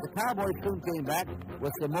 but the Cowboys soon came back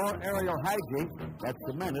with some more aerial hijinks that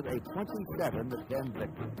cemented a 27-10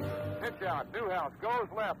 victory. Pitch out. Newhouse goes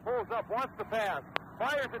left, pulls up, wants to pass,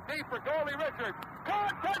 fires it deep for Goldie Richards.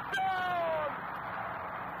 Caught, touchdown!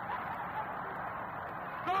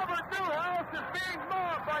 Robert Newhouse is being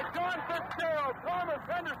mobbed by John Fitzgerald, Thomas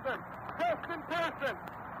Henderson, Preston Pearson,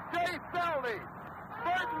 Jay Selby,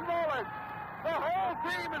 Burton Mullins. The whole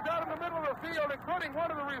team is out in the middle of the field, including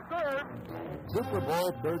one of the reserves. Super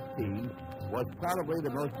Bowl 13 was probably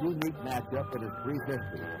the most unique matchup in its brief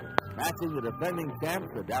history, matching the defending champs,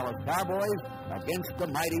 the Dallas Cowboys, against the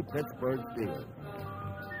mighty Pittsburgh Steelers.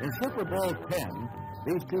 In Super Bowl 10,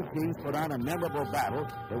 these two teams put on a memorable battle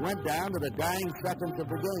that went down to the dying seconds of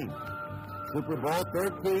the game. Super Bowl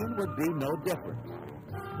 13 would be no different.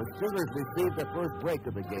 The Steelers received the first break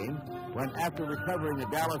of the game when, after recovering a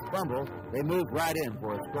Dallas fumble, they moved right in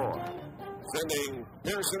for a score. Sending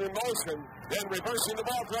Pearson in motion, then reversing the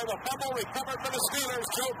ball, throw the fumble, recovered for the Steelers.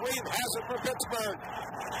 Joe Green has it for Pittsburgh.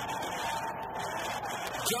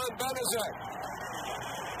 John Banaszak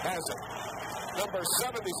has it. Number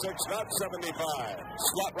 76, not 75.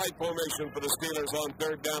 Slot right formation for the Steelers on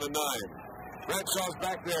 3rd down and 9. Bradshaw's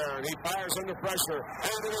back there, and he fires under pressure,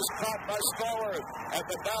 and it is caught by Stallworth at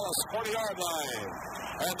the Dallas 40-yard line.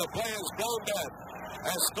 And the play is blown dead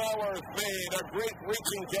as Stallworth made a great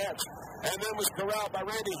reaching catch and then was corralled by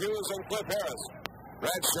Randy Hughes and Cliff Harris.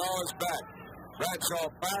 Bradshaw is back. Bradshaw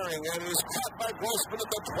firing, and it is caught by Grossman at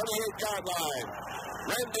the 28-yard line.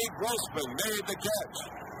 Randy Grossman made the catch.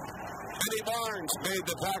 Eddie Barnes made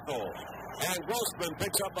the tackle. And Grossman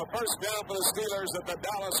picks up a first down for the Steelers at the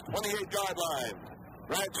Dallas 28-yard line.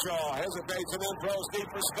 Bradshaw hesitates and then throws deep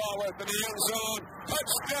for Stallworth in the end zone.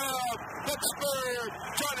 Touchdown, Pittsburgh!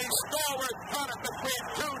 Johnny Stallworth caught it between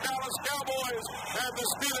two Dallas Cowboys, and the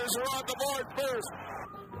Steelers are on the board first.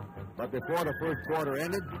 But before the first quarter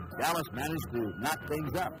ended, Dallas managed to knock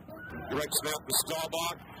things up. Direct snap to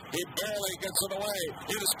Staubach. He barely gets it away.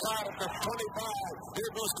 It is caught at the 25.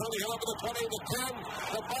 Here goes Tony Hill over the 20, the 10,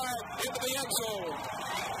 the 5, into the end zone.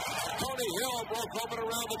 Tony Hill broke open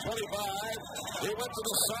around the 25. He went to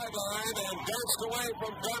the sideline and danced away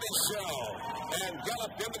from Donnie Shell and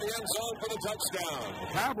galloped into the end zone for the touchdown.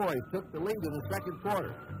 The Cowboys took the lead in the second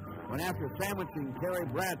quarter when, after sandwiching Terry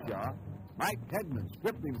Bradshaw, Mike Hegman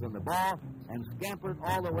stripped him from the ball and scampered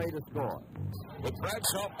all the way to score. With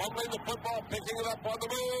Bradshaw fumbling the football, picking it up on the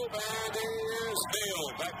move, and he is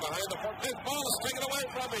nailed back behind the 14th. Ball is taken away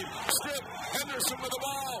from him. Strip, Henderson with the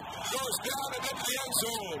ball, goes down and into the end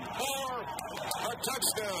zone for a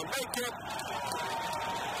touchdown. Make it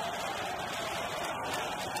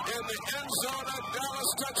in the end zone, a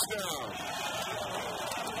Dallas touchdown.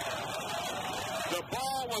 The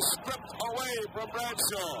ball was stripped away from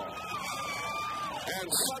Bradshaw. And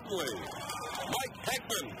suddenly, Mike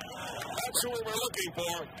Hegman, that's who we were looking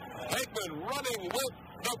for. Hegman running with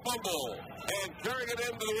the fumble and carrying it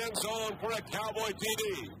into the end zone for a Cowboy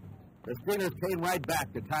TD. The Steelers came right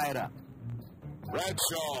back to tie it up.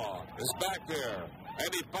 Bradshaw is back there,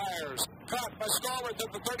 and he fires. Caught by Stallworth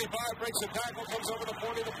at the 35, breaks the tackle, comes over the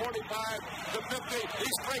 40, the 45, the 50.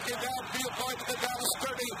 He's breaking downfield, going to the Dallas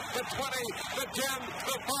 30, the 20, the 10,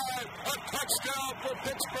 the 5. A touchdown for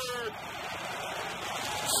Pittsburgh.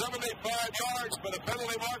 75 yards, but a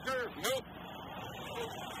penalty marker? Nope.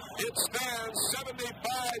 It stands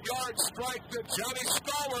 75-yard strike to Johnny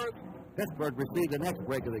Stallworth. Pittsburgh received the next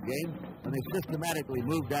break of the game when they systematically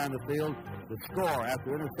moved down the field to score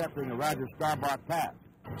after intercepting a Roger Staubach pass.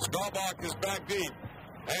 Staubach is back deep,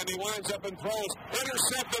 and he winds up and throws.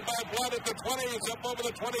 Intercepted by Blood at the 20. He's up over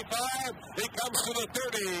the 25. He comes to the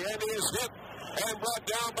 30, and he is hit and brought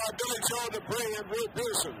down by Billy Joe Dupree and Drew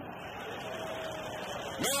Pearson.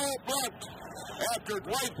 Mel Blunt, after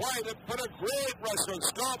Dwight White had put a great rush on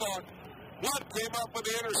Staubach, Blunt came up with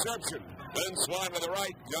the interception. Ben Swine to the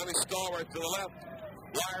right, Johnny Stallworth to the left.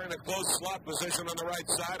 Blyer in a close slot position on the right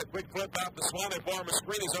side. A quick flip out to Swan. They form a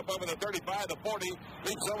screen. He's up over the 35, the 40.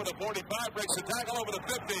 Leaps over the 45. Breaks the tackle over the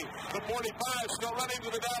 50. The 45 still running to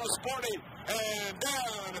the Dallas 40. And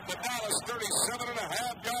down at the Dallas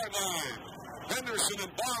 37.5-yard line. Henderson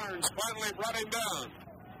and Barnes finally brought him down.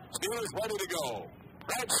 Steelers ready to go.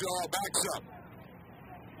 Bradshaw backs up.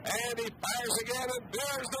 And he fires again, and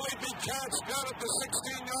there's the leaping catch down at the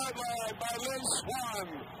 16-yard line by Lynn Swan,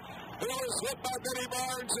 who was hit by Benny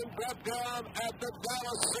Barnes and brought down at the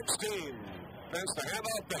Dallas 16. That's the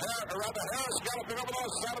handoff to Harris, galloping over the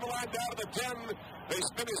side of the line down to the 10. They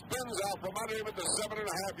spin his pins out from under him at the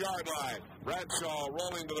 7.5-yard line. Bradshaw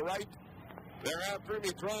rolling to the right. They're after him. He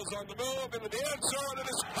throws on the move into the end zone, and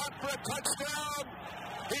is caught for a touchdown.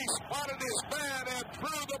 He spotted his man and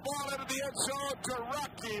threw the ball into the end zone to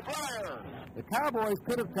Rocky Blyer. The Cowboys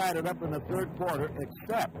could have tied it up in the third quarter,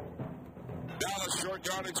 except Dallas short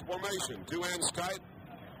yardage formation. Two ends tight.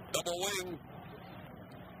 Double wing.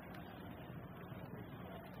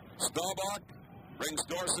 Staubach brings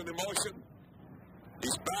Dorson in motion.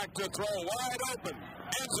 He's back to throw wide open.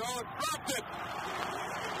 End zone, dropped it.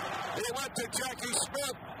 He went to Jackie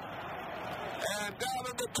Smith. And down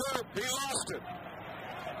in the turf, he lost it.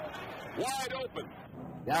 Wide open.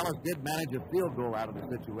 Dallas did manage a field goal out of the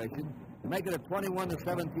situation to make it a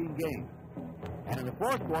 21-17 game. And in the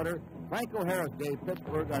fourth quarter, Franco Harris gave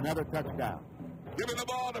Pittsburgh another touchdown. Giving the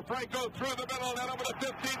ball to Franco through the middle, then over the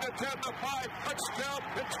 15 to 10 to 5. Touchdown,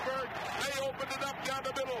 Pittsburgh. They opened it up down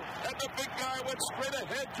the middle, and the big guy went straight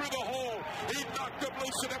ahead through the hole. He knocked them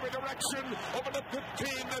loose in every direction. Over the 15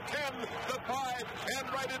 to 10 to 5,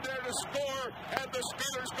 and right in there to score. And the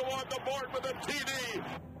Steelers go on the board with a TD.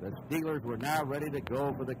 The Steelers were now ready to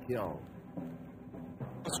go for the kill.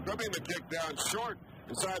 Scrimming the kick down short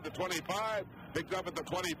inside the 25, picked up at the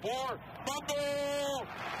 24. Fumble!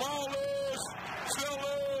 Ball loose!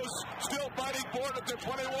 Still fighting for it at the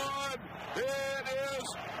 21. It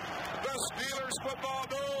is the Steelers football.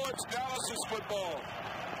 No, it's Dallas's football.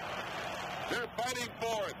 They're fighting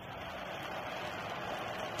for it.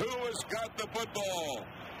 Who has got the football?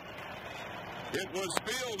 It was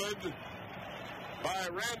fielded by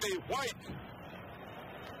Randy White.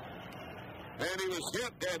 And he was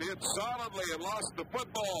hit solidly and lost the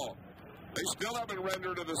football. They still haven't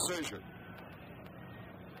rendered a decision.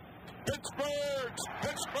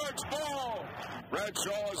 Pittsburgh's ball.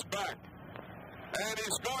 Bradshaw is back. And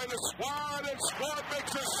he's going to Swan, and Swan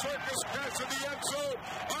makes a circus catch in the end zone.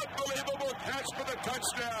 Unbelievable catch for the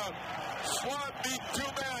touchdown. Swan beat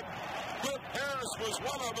two men. Cliff Harris was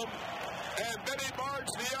one of them, and Benny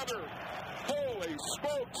Barnes the other. Holy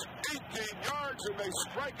smokes, 18 yards, and they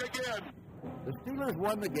strike again. The Steelers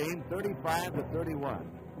won the game 35-31.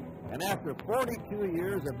 And after 42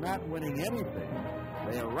 years of not winning anything,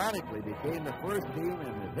 they ironically became the first team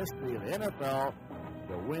in the history of the NFL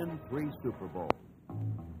to win 3 Super Bowls.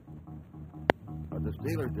 But the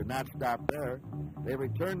Steelers did not stop there. They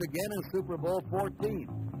returned again in Super Bowl 14,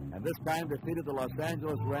 and this time defeated the Los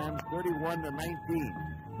Angeles Rams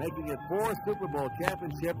 31-19, making it 4 Super Bowl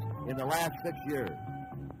championships in the last 6 years.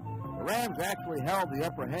 The Rams actually held the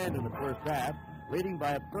upper hand in the first half, leading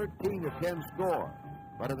by a 13-10 score.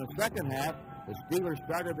 But in the second half, the Steelers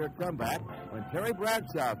started their comeback when Terry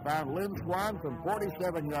Bradshaw found Lynn Swan from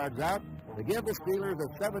 47 yards out to give the Steelers a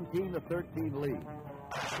 17-13 lead.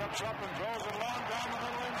 Steps up and throws it long down the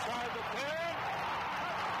middle inside the 10.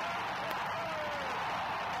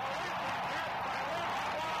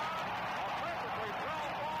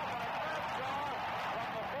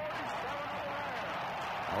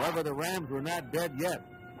 However, the Rams were not dead yet.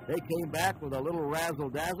 They came back with a little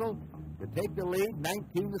razzle-dazzle to take the lead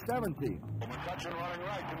 19-17. McCutcheon running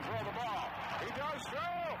right, can throw the ball. He does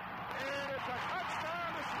throw, and it's a touchdown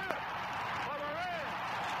to Smith for the Rams.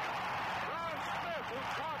 Ron Smith, who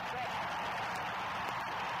caught that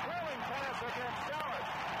thrilling pass against Dallas,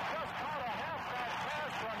 just caught a halfback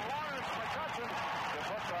pass from Lawrence McCutcheon to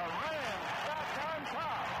put the Rams back on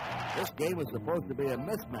top. This game was supposed to be a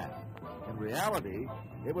mismatch. In reality,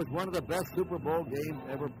 it was one of the best Super Bowl games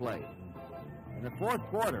ever played. In the fourth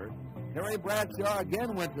quarter, Terry Bradshaw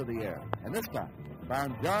again went to the air, and this time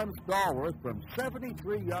found John Stallworth from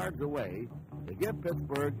 73 yards away to give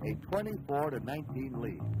Pittsburgh a 24-19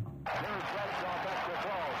 lead. Here's Bradshaw back to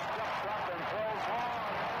throw. Steps up and throws long.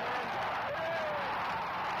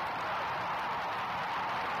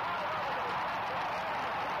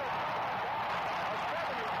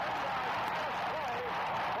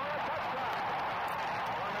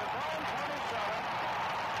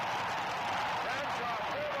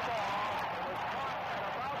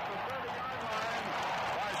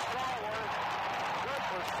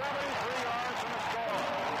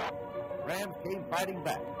 fighting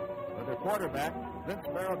back. But their quarterback, Vince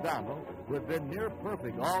Ferragamo, who had been near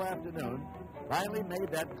perfect all afternoon, finally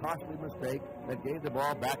made that costly mistake that gave the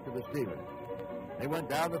ball back to the Steelers. They went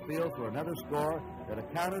down the field for another score that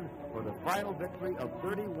accounted for the final victory of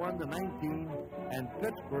 31-19 and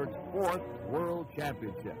Pittsburgh's 4th World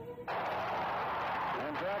Championship.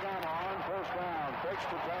 And Dragon on first down. Takes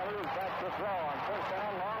the tally and back to throw on first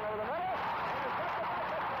down, long over the middle.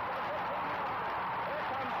 Here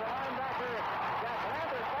comes the linebacker, Jack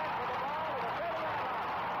Lambert, back to the ball to the 30-yard line.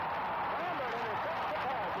 Lambert intercepts the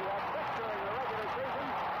pass. He had 6 during the regular season.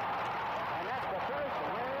 And that's the first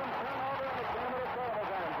Rams turnover in the game of the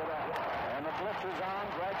program today. And the blitz is on.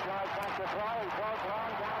 Greg drives back to throw. He throws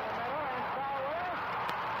long down the middle and Fowler.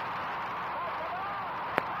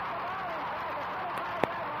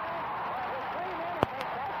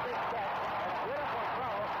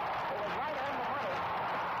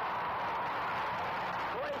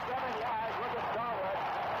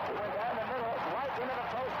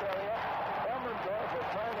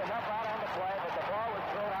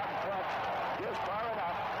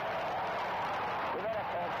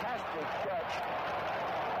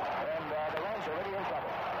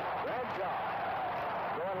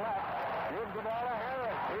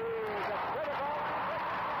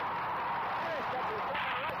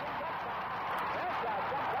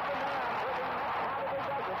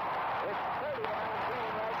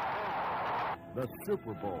 The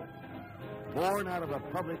Super Bowl, born out of a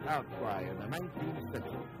public outcry in the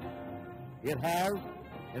 1960s. It has,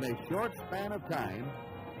 in a short span of time,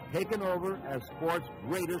 taken over as sports'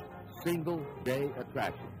 greatest single-day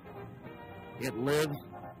attraction. It lives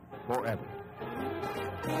forever.